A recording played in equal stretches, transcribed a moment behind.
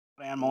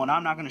Animal, and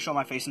I'm not going to show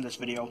my face in this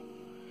video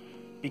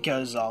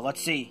because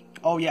let's see.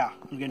 Oh yeah,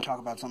 I'm going to talk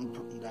about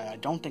something that I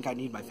don't think I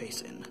need my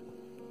face in.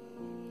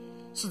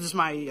 So this is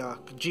my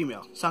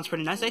Gmail. Sounds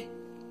pretty nice, eh?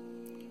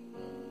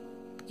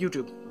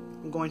 YouTube.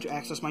 I'm going to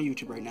access my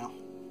YouTube right now.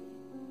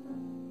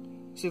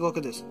 See, look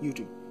at this.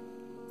 YouTube.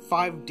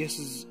 5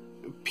 disses.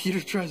 Peter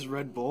tries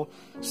Red Bull.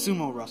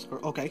 Sumo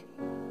wrestler. Okay.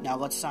 Now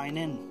let's sign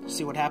in.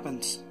 See what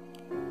happens.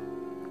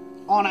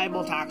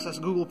 Unable to access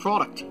Google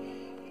product.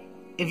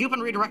 If you've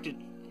been redirected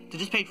to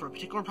this page for a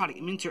particular product,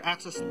 it means your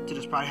access to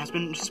this product has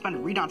been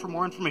suspended. Read on for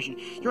more information.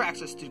 Your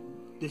access to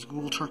this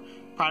Google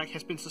product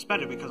has been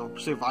suspended because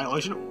of a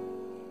violation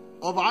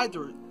of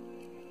either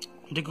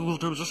the Google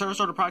Terms of Service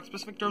or the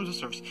product-specific Terms of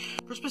Service.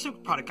 For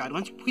specific product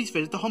guidelines, please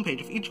visit the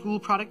homepage of each Google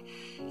product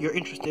you're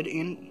interested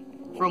in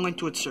for a link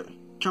to its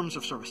Terms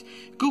of Service.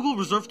 Google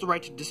reserves the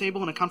right to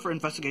disable an account for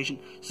investigation,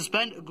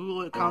 suspend a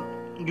Google account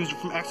user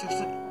from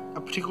accessing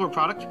a particular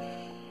product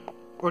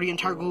or the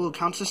entire Google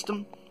account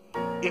system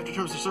if the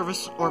Terms of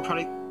Service or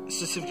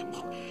product-specific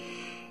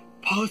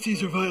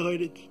policies are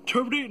violated.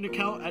 Terminate an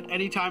account at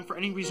any time for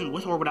any reason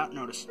with or without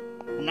notice.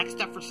 The next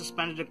step for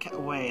suspended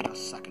account. Wait a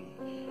second.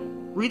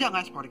 Read that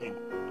last part again.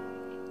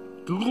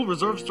 Google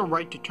reserves the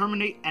right to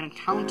terminate an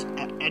account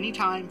at any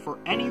time for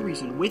any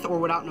reason with or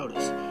without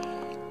notice.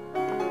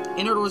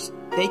 In other words,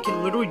 they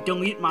can literally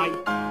delete my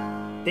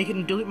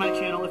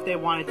channel if they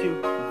wanted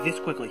to this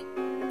quickly.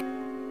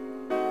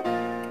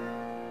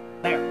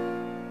 There.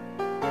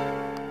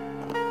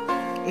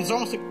 It's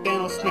almost like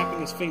Thanos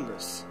snapping his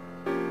fingers.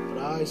 But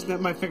I snap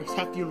my fingers,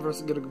 half the universe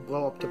is gonna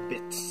blow up to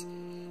bits.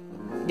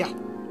 Yeah.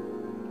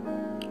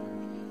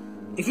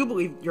 If you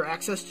believe your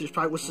access to this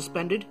product was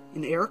suspended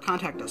in the error,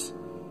 contact us.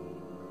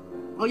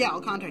 Oh yeah, I'll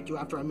contact you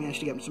after I manage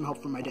to get some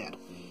help from my dad.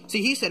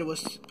 See, he said it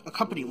was a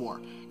company war,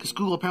 because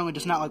Google apparently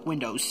does not like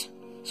Windows.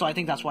 So I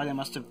think that's why they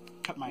must have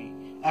cut my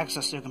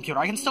access to the computer.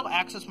 I can still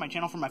access my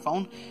channel from my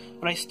phone,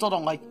 but I still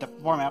don't like the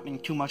formatting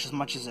too much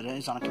as it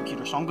is on a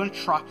computer. So I'm going to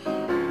try...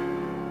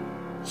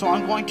 So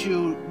I'm going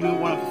to do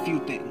one of a few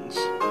things.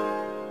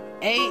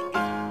 A,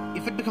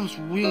 if it becomes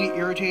really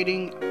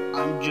irritating,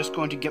 I'm just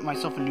going to get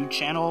myself a new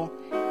channel.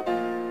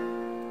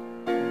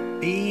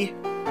 B,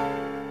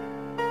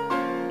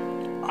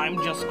 I'm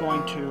just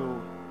going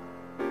to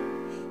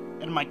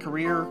end my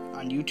career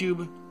on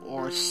YouTube.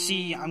 Or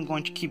C, I'm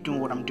going to keep doing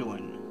what I'm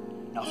doing.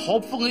 Now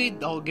hopefully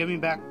they'll give me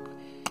back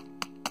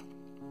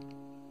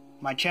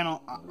my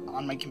channel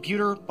on my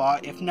computer,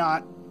 but if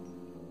not,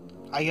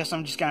 I guess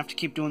I'm just gonna have to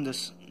keep doing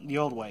this the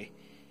old way.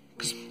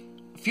 Because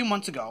a few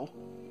months ago,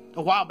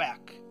 a while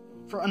back,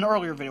 for an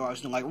earlier video I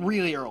was doing, like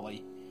really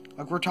early,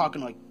 like we're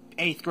talking like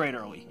 8th grade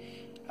early,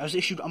 I was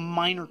issued a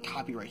minor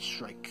copyright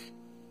strike.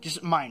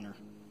 Just minor.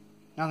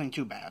 Nothing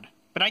too bad.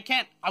 But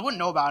I wouldn't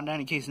know about it in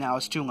any case now,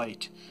 it's too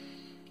late.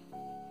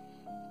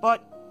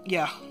 But,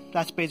 yeah,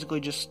 that's basically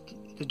just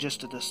the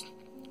gist of this.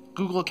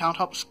 Google account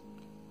helps.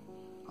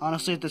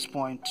 Honestly, at this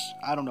point,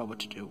 I don't know what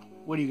to do.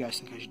 What do you guys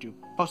think I should do?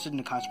 Post it in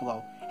the comments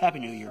below. Happy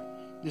New Year.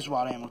 This is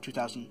Wild Animal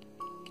 2000.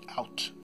 Out.